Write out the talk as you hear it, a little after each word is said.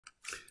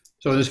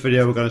So in this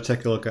video we're going to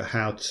take a look at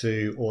how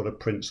to order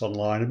prints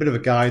online, a bit of a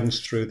guidance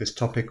through this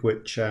topic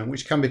which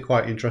can be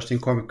quite interesting,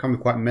 can be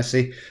quite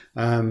messy.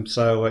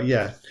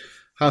 Yeah,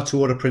 how to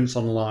order prints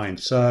online.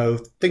 So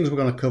things we're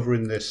going to cover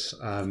in this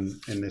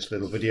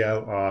little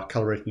video are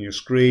calibrating your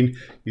screen,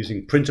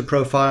 using printer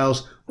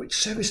profiles, which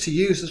service to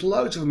use. There's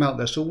loads of them out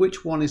there, so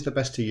which one is the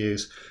best to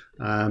use,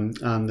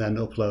 and then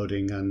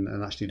uploading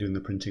and actually doing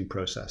the printing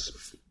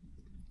process.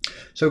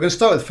 So we're going to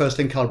start with the first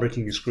thing,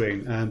 calibrating your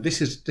screen.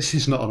 This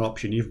is not an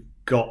option. You've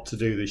got to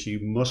do this. You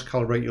must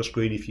calibrate your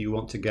screen if you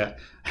want to get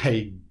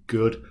a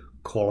good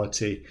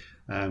quality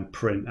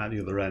print at the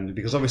other end,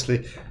 because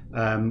obviously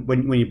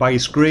when you buy your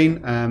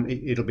screen,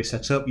 it'll be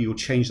set up. You'll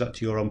change that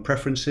to your own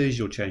preferences.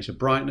 You'll change the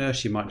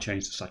brightness. You might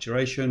change the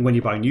saturation. When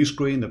you buy a new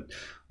screen,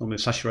 normally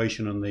the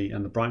saturation and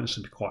the brightness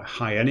will be quite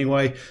high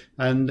anyway.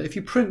 And if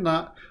you print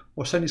that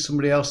or send it to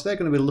somebody else, they're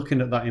going to be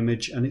looking at that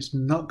image and it's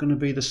not going to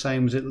be the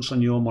same as it looks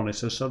on your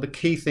monitor. So the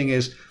key thing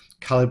is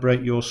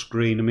calibrate your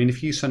screen. I mean,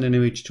 if you send an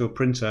image to a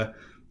printer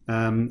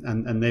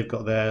and they've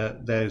got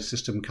their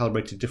system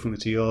calibrated differently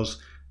to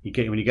yours,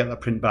 when you get that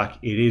print back,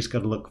 it is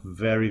going to look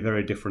very,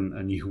 very different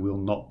and you will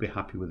not be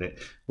happy with it.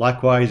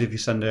 Likewise, if you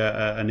send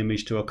an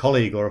image to a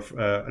colleague or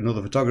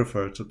another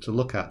photographer to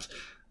look at,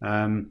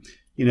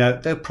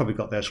 they've probably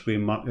got their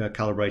screen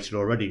calibrated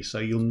already, so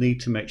you'll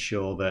need to make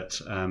sure that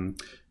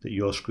that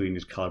your screen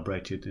is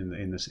calibrated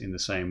in the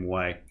same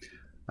way.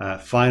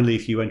 Finally,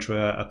 if you enter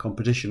a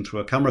competition through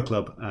a camera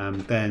club,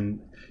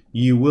 then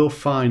you will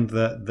find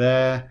that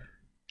their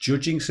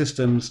judging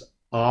systems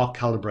are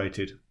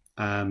calibrated,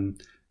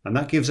 and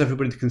that gives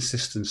everybody the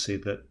consistency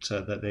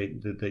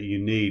that you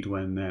need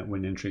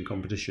when entering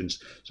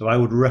competitions. So I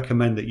would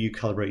recommend that you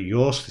calibrate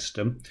your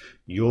system,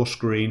 your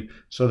screen,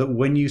 so that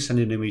when you send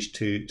an image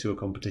to a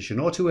competition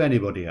or to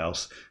anybody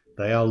else,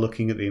 they are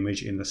looking at the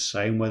image in the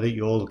same way that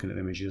you're looking at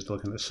the images. They're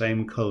looking at the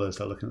same colors,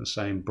 they're looking at the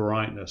same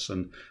brightness,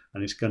 and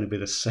it's going to be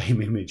the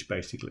same image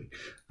basically.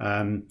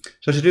 So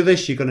to do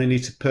this, you're going to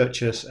need to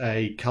purchase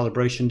a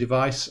calibration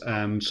device,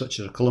 such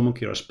as a color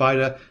monkey or a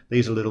spider.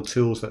 These are little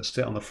tools that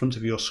sit on the front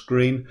of your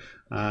screen,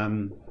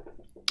 only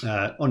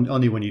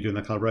when you're doing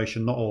the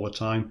calibration, not all the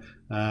time.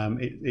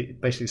 It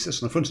basically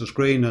sits on the front of the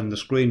screen, and the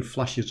screen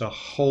flashes a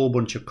whole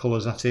bunch of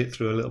colors at it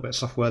through a little bit of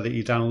software that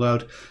you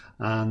download,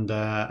 and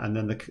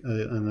then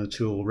the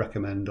tool will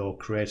recommend or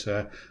create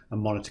a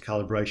monitor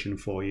calibration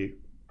for you.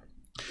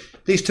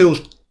 These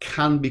tools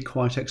can be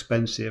quite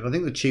expensive. I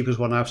think the cheapest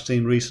one I've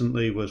seen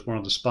recently was one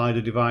of the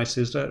spider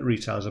devices that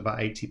retails about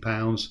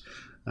 £80.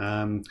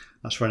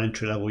 That's for an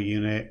entry-level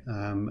unit,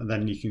 and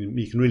then you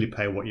can really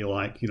pay what you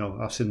like.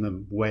 I've seen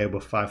them way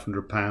above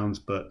 £500,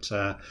 but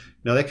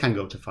they can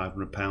go up to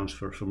 £500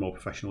 for a more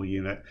professional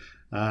unit.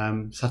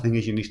 Sad thing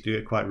is, you need to do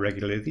it quite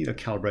regularly.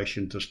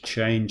 Calibration does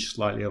change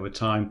slightly over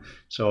time,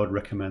 so I'd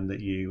recommend that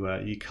you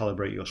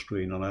calibrate your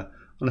screen on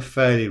a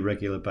fairly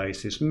regular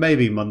basis,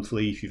 maybe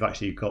monthly if you've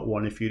actually got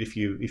one. If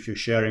you're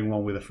sharing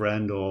one with a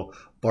friend or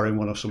borrowing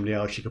one of somebody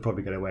else, you could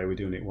probably get away with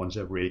doing it once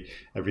every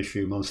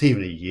few months,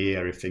 even a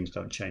year if things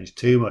don't change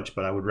too much.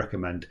 But I would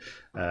recommend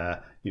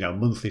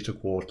monthly to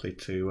quarterly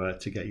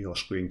to get your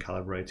screen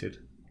calibrated.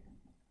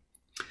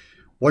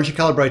 Once you're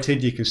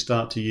calibrated, you can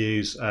start to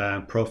use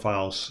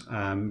profiles,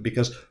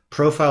 because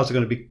profiles are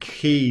going to be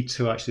key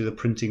to actually the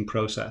printing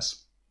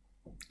process.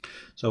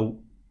 So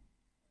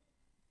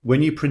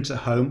when you print at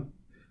home,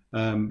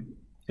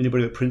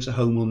 anybody that prints at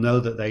home will know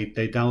that they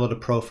download a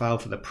profile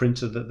for the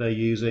printer that they're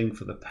using,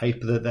 for the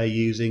paper that they're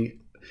using,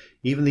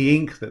 even the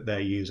ink that they're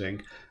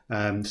using,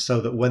 so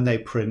that when they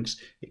print,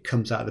 it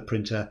comes out of the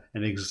printer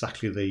in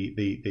exactly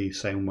the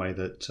same way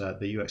that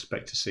you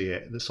expect to see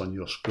it that's on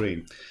your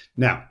screen.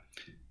 Now,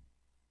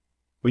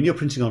 when you're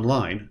printing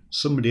online,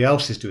 somebody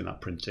else is doing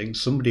that printing.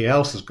 Somebody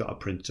else has got a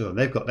printer and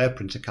they've got their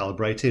printer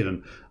calibrated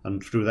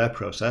and through their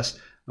process.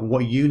 And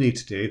what you need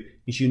to do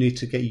is you need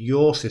to get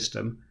your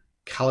system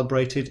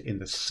calibrated in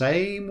the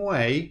same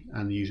way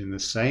and using the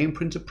same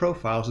printer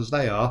profiles as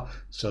they are,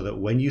 so that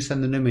when you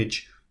send an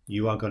image,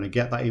 you are going to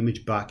get that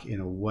image back in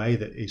a way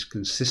that is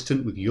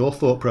consistent with your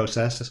thought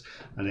process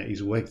and it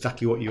is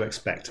exactly what you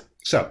expect.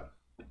 So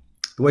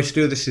the way to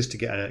do this is to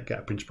get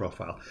a printer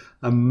profile,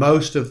 and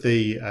most of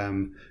the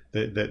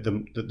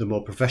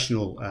more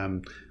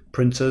professional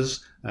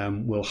printers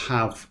will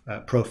have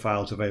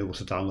profiles available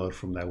to download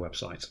from their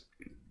website.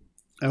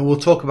 And we'll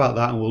talk about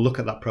that and we'll look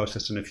at that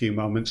process in a few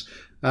moments.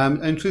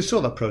 And to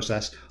install that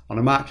process on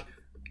a Mac,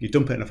 you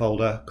dump it in a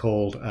folder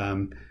called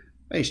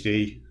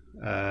HD,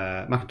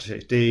 Macintosh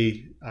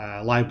HD,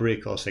 library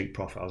called Sync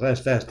Profiles.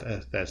 There's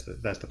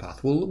the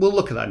path. We'll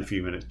look at that in a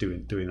few minutes,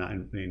 doing that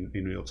in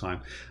real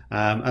time.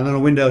 And then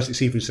on Windows,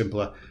 it's even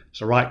simpler.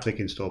 So right-click,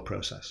 install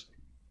process,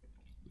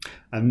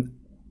 and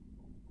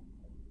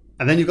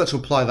then you've got to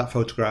apply that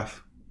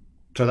photograph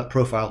to that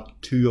profile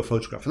to your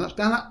photograph, and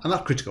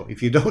that's critical.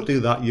 If you don't do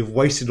that, you've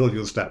wasted all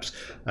your steps.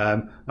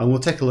 And we'll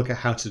take a look at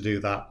how to do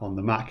that on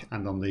the Mac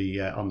and on the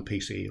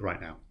PC right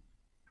now.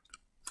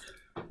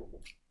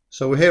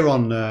 So we're here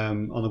on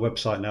the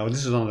website now.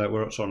 This is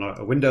we're also on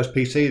a Windows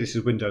PC. This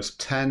is Windows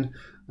 10,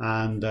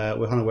 and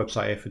we're on a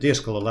website here for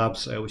DS Color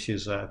Labs, which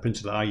is a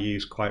printer that I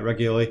use quite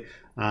regularly.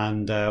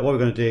 And what we're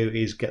going to do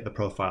is get the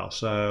profile.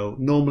 So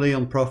normally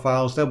on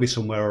profiles, they'll be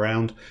somewhere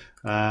around.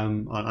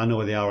 I know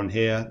where they are on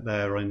here.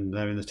 They're in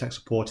the tech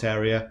support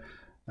area.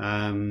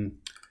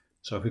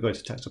 So if we go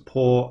into tech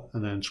support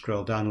and then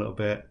scroll down a little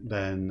bit,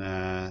 then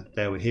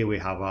here we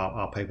have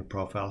our paper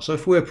profile. So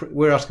if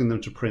we're asking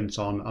them to print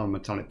on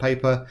metallic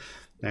paper,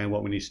 then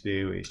what we need to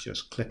do is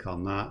just click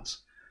on that,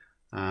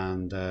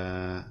 and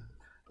then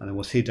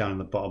we'll see down in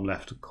the bottom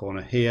left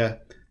corner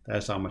here,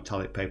 there's our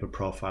metallic paper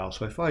profile.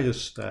 So if I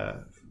just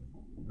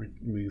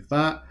remove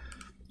that,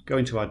 go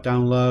into our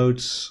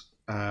downloads,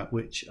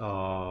 which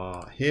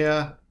are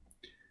here.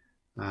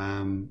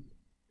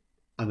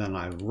 And then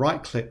I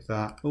right click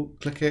that,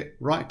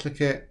 right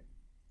click it,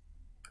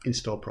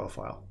 install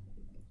profile.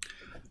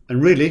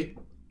 And really,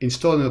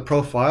 installing the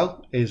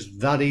profile is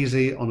that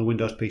easy on a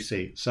Windows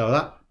PC. So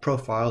that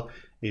profile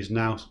is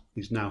now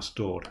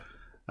stored.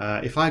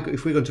 If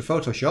we go into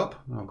Photoshop,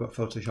 I've got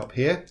Photoshop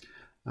here,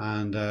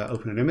 and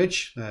open an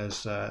image.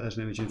 There's an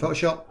image in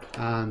Photoshop,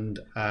 and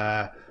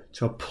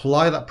to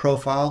apply that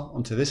profile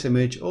onto this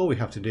image, all we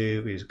have to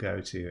do is go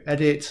to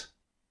Edit.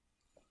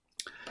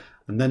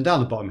 And then down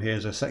the bottom here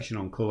is a section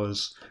on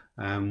colors.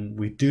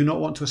 We do not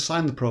want to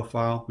assign the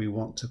profile. We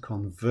want to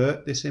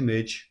convert this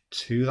image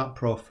to that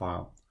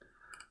profile.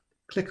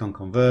 Click on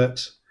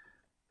convert.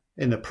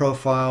 In the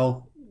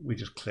profile, we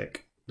just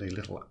click the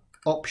little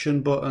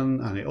option button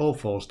and it all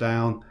falls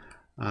down.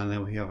 And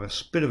then we have a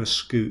bit of a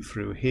scoot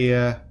through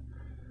here.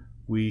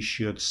 We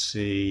should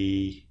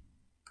see,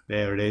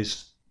 there it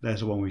is.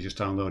 There's the one we just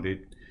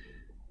downloaded.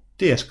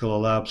 DS Color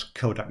Labs,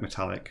 Kodak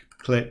Metallic.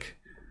 Click.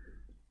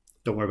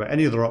 Don't worry about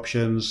any other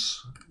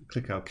options,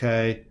 click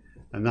OK,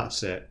 and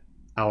that's it.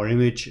 Our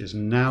image has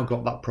now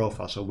got that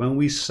profile. So when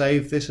we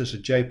save this as a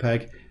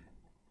JPEG,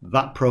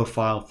 that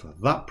profile for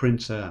that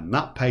printer and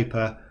that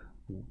paper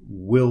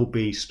will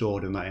be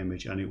stored in that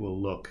image, and it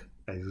will look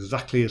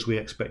exactly as we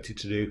expect it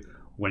to do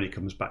when it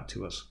comes back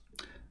to us.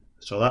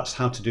 So that's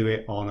how to do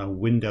it on a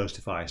Windows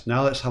device.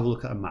 Now let's have a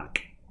look at a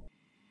Mac.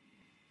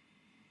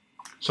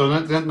 So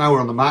now we're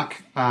on the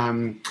Mac,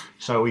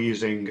 so we're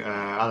using,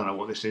 I don't know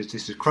what this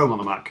is Chrome on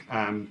the Mac.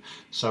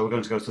 So we're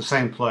going to go to the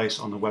same place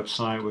on the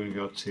website. We're going to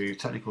go to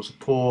technical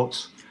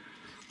support,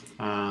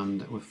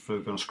 and we're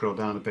going to scroll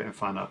down a bit and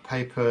find our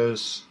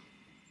papers.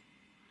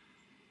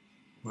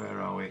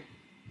 Where are we?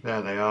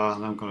 There they are,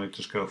 and I'm going to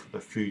just go for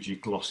the Fuji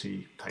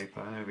glossy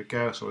paper. There we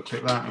go, so we'll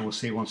click that and we'll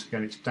see once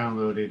again it's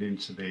downloaded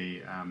into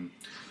the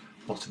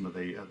bottom of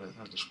the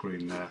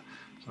screen there.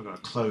 So I'm going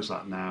to close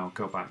that now,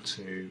 go back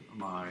to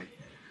my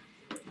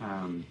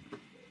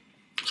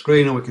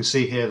screen, and we can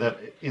see here that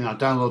in our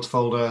downloads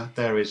folder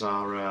there is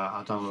our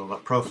download of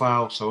that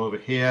profile. So over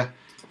here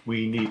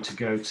we need to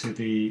go to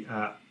the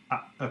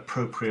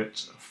appropriate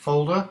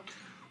folder,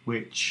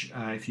 which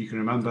if you can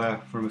remember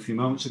from a few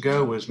moments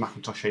ago was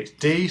Macintosh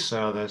HD.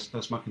 So there's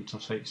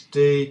Macintosh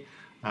HD,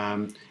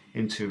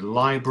 into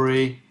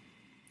library,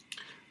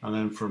 and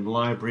then from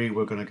library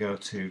we're going to go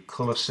to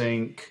Color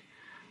Sync,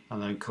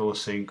 and then Color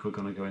Sync we're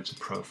going to go into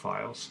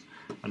profiles.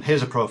 And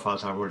here's the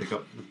profiles I've already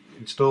got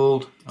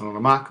installed, and on a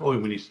Mac all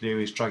we need to do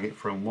is drag it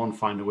from one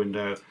Finder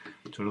window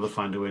to another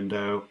Finder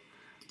window.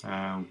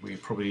 We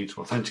probably need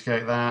to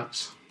authenticate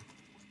that,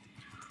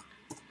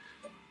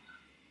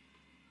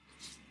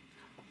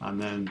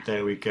 and then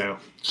there we go.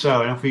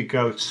 So if we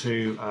go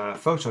to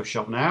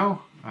Photoshop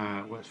now,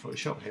 where's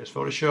Photoshop? Here's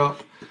Photoshop,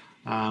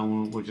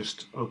 and we'll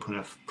just open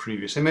a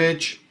previous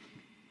image.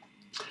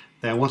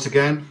 Then once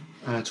again,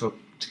 to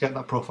get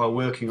that profile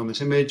working on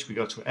this image, we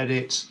go to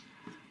Edit,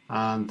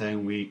 and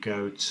then we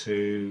go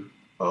to,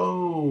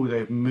 oh,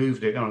 they've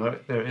moved it. Oh,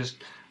 there it is.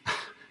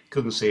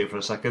 Couldn't see it for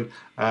a second.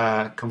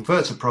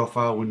 Convert to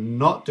profile. We're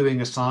not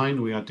doing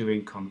assign, we are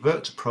doing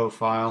convert to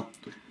profile.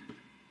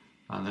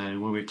 And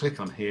then when we click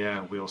on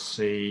here, we'll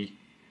see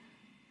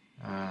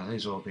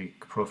these are all the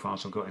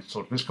profiles I've got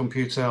installed on this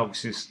computer.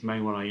 Obviously, this is the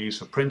main one I use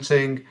for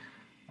printing.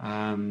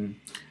 There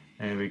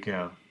we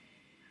go.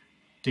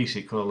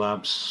 DC Color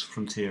Labs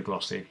Frontier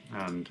Glossy,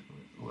 and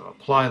we'll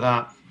apply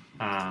that,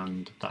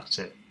 and that's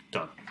it.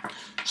 Done.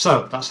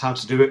 So that's how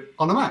to do it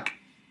on a Mac.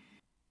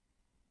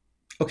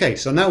 Okay,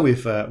 so now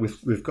we've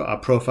got our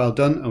profile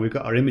done and we've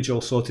got our image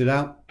all sorted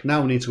out.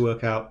 Now we need to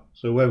work out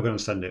so where we're going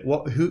to send it.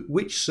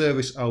 Which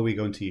service are we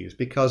going to use?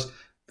 Because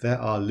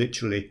there are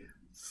literally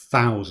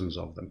thousands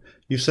of them.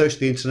 You search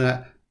the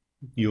internet,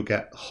 you'll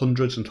get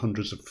hundreds and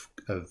hundreds of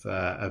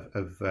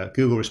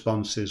Google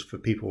responses for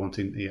people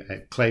wanting,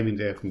 claiming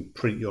they can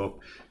print your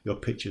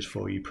pictures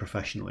for you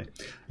professionally.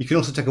 You can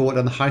also take a walk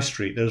down the high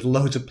street. There's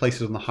loads of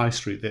places on the high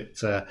street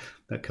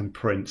that can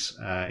print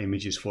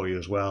images for you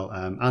as well,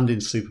 and in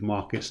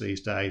supermarkets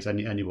these days,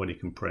 anybody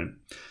can print.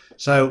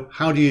 So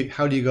how do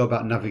you go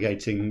about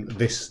navigating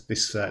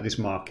this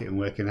market and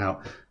working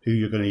out who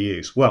you're going to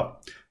use? Well,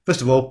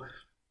 first of all,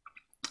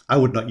 I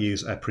would not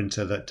use a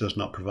printer that does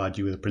not provide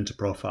you with a printer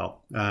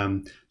profile.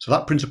 So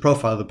that printer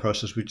profile, the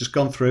process we've just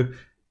gone through,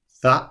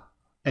 that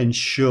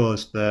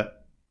ensures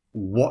that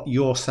what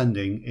you're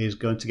sending is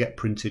going to get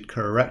printed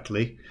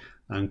correctly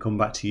and come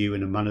back to you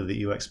in a manner that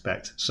you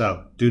expect.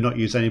 So do not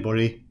use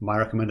anybody, my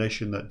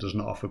recommendation, that does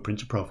not offer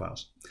printer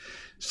profiles.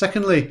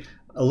 Secondly,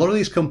 a lot of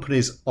these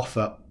companies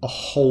offer a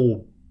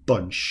whole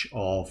bunch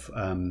of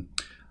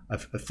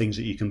things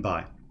that you can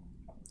buy.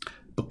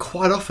 But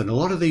quite often, a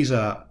lot of these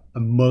are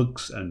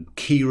mugs and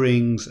key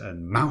rings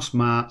and mouse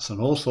mats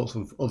and all sorts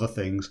of other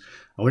things.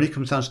 And when it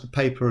comes down to the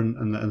paper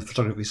and the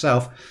photography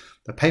itself,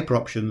 the paper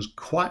options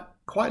quite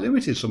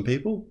limited. Some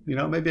people,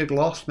 maybe a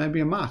gloss, maybe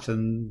a matte,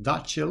 and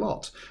that's your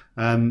lot.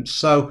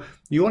 So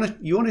you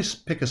want to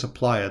pick a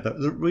supplier that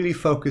really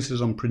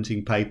focuses on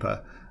printing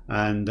paper,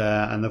 and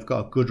they've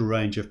got a good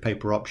range of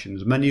paper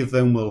options. Many of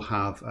them will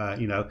have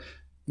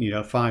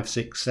 5,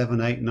 6,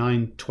 7, 8,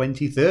 9,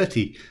 20,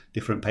 30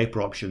 different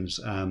paper options,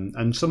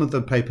 and some of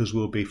the papers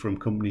will be from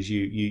companies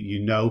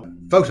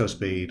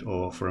PhotoSpeed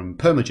or from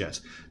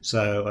Permajet.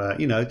 So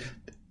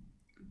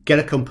get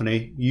a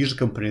company, use a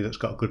company that's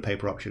got good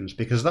paper options,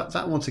 because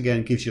that once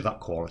again gives you that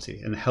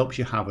quality and helps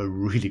you have a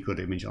really good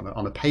image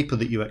on a paper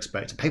that you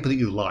expect, a paper that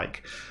you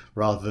like,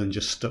 rather than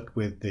just stuck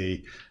with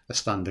the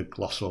standard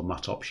gloss or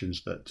matte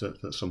options that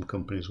some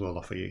companies will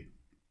offer you.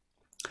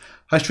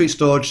 High street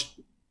storage,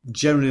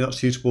 generally not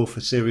suitable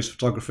for serious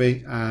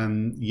photography.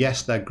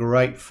 Yes, they're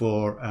great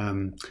for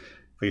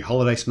your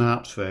holiday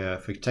snaps,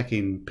 for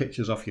taking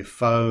pictures off your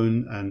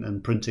phone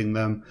and printing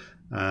them.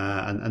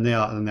 And they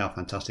are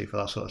fantastic for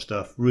that sort of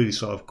stuff. Really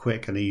sort of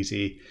quick and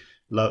easy,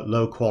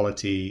 low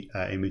quality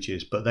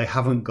images, but they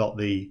haven't got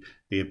the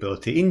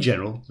ability in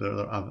general.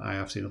 I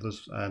have seen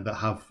others that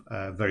have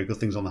very good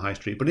things on the high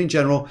street, but in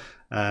general,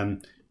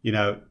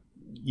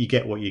 you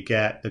get what you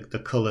get. The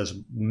colours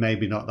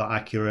maybe not that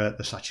accurate.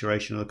 The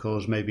saturation of the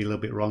colours may be a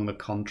little bit wrong. The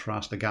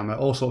contrast, the gamma,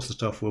 all sorts of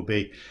stuff will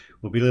be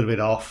a little bit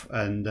off,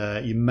 and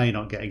you may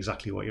not get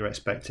exactly what you're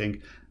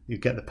expecting. You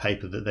get the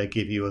paper that they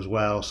give you as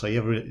well, so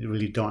you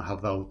really don't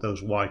have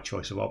those wide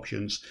choice of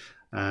options.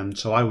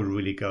 So I would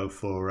really go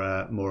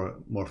for more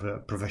of a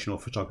professional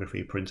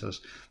photography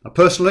printers. Now,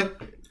 personally,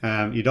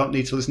 you don't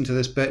need to listen to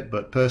this bit,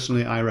 but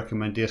personally, I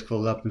recommend DS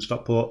Color Lab in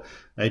Stockport.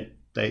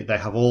 They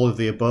have all of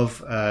the above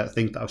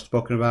things that I've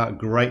spoken about.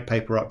 Great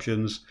paper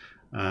options.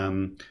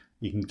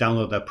 You can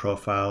download their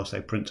profiles.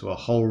 They print to a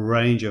whole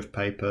range of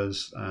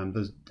papers.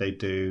 They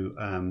do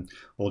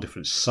all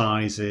different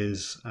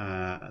sizes.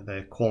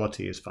 Their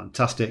quality is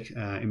fantastic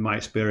in my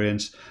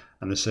experience,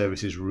 and the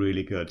service is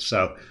really good.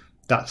 So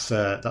that's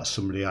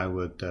somebody I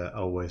would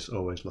always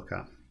look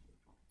at.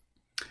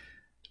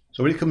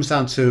 So when it comes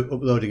down to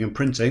uploading and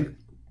printing,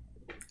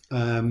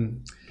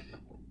 when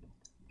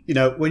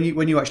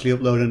you actually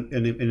upload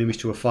an image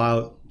to a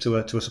file to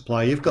a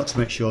supplier, you've got to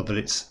make sure that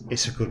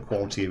it's a good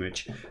quality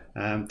image.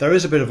 There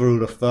is a bit of a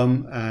rule of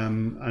thumb,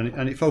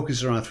 and it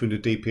focuses around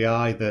 300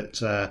 dpi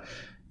that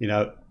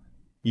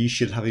you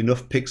should have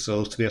enough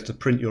pixels to be able to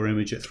print your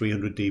image at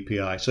 300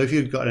 dpi. So if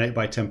you've got an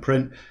 8x10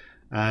 print,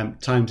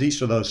 times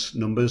each of those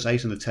numbers,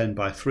 8 and the 10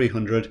 by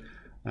 300,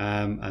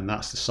 and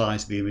that's the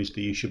size of the image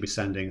that you should be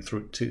sending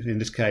through to, in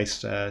this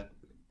case,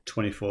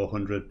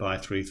 2400 by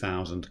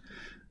 3000.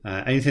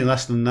 Anything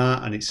less than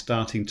that, and it's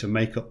starting to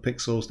make up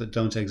pixels that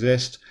don't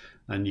exist,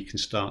 and you can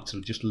start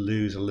to just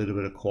lose a little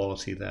bit of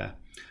quality there.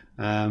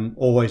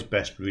 Always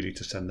best really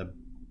to send the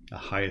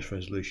highest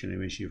resolution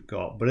image you've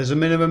got, but as a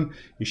minimum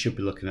you should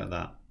be looking at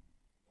that.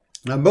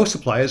 Now, most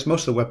suppliers,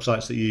 most of the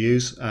websites that you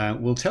use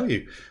will tell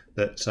you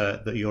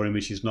that your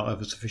image is not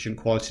of a sufficient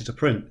quality to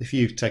print. If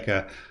you take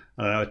a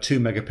 2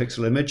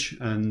 megapixel image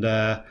and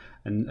try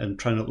and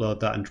upload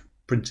that and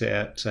print it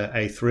at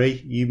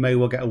A3, you may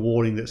well get a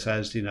warning that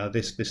says,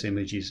 this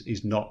image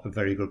is not a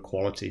very good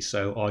quality,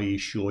 so are you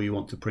sure you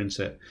want to print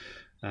it?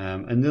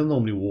 And they'll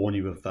normally warn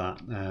you of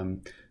that.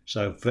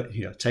 So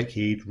take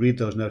heed, read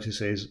those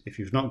notices. If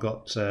you've not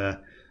got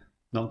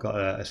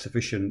a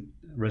sufficient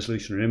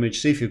resolution or image,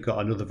 see if you've got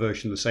another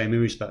version of the same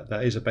image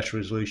that is a better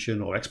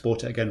resolution, or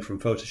export it again from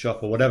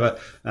Photoshop or whatever,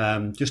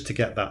 just to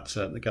get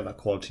that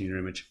quality in your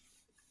image.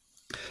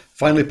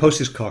 Finally,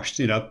 postage costs.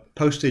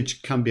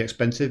 Postage can be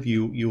expensive.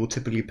 You will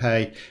typically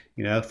pay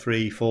 £3,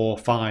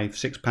 £4, £5,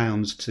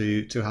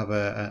 £6 to have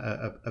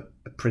a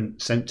print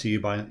sent to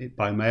you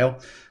by mail.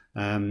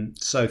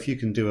 So if you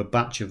can do a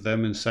batch of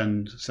them and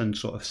send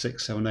sort of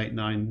 6, 7, 8,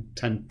 9,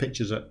 10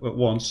 pictures at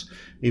once,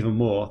 even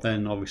more,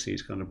 then obviously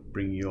it's going to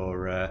bring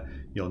your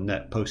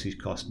net postage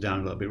costs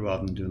down a little bit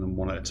rather than doing them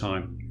one at a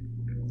time.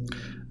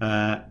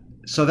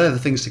 So they're the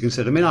things to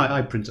consider. I mean,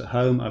 I print at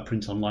home, I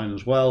print online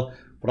as well.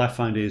 What I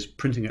find is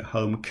printing at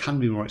home can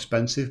be more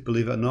expensive,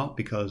 believe it or not,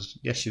 because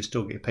yes, you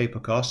still get paper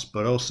costs,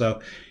 but also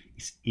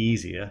it's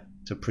easier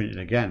to print it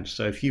again.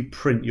 So if you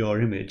print your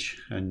image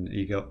and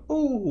you go,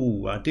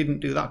 oh, I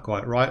didn't do that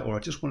quite right, or I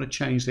just want to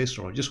change this,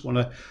 or I just want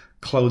to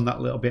clone that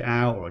little bit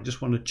out, or I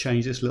just want to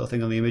change this little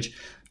thing on the image,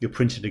 you'll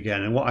print it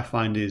again. And what I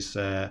find is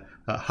at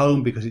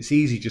home, because it's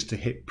easy just to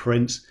hit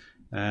print,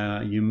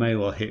 you may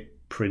well hit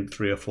print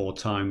 3 or 4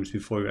 times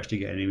before you actually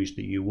get an image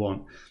that you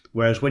want.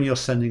 Whereas when you're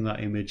sending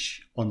that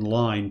image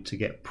online to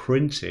get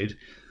printed,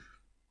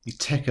 you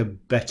take a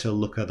better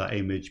look at that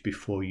image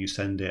before you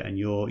send it, and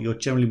you're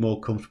generally more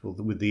comfortable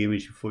with the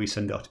image before you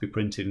send it off to be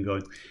printed and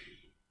going,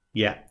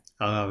 yeah,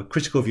 I have a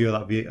critical view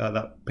of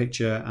that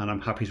picture and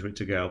I'm happy for it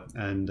to go,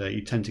 and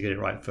you tend to get it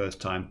right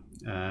first time.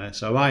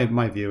 So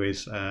my view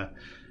is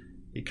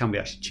it can be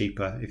actually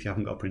cheaper if you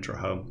haven't got a printer at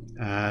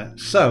home.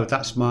 So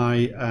that's my,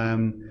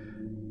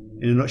 in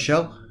a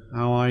nutshell,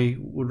 how I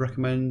would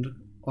recommend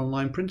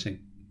online printing.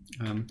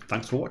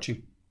 Thanks for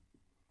watching.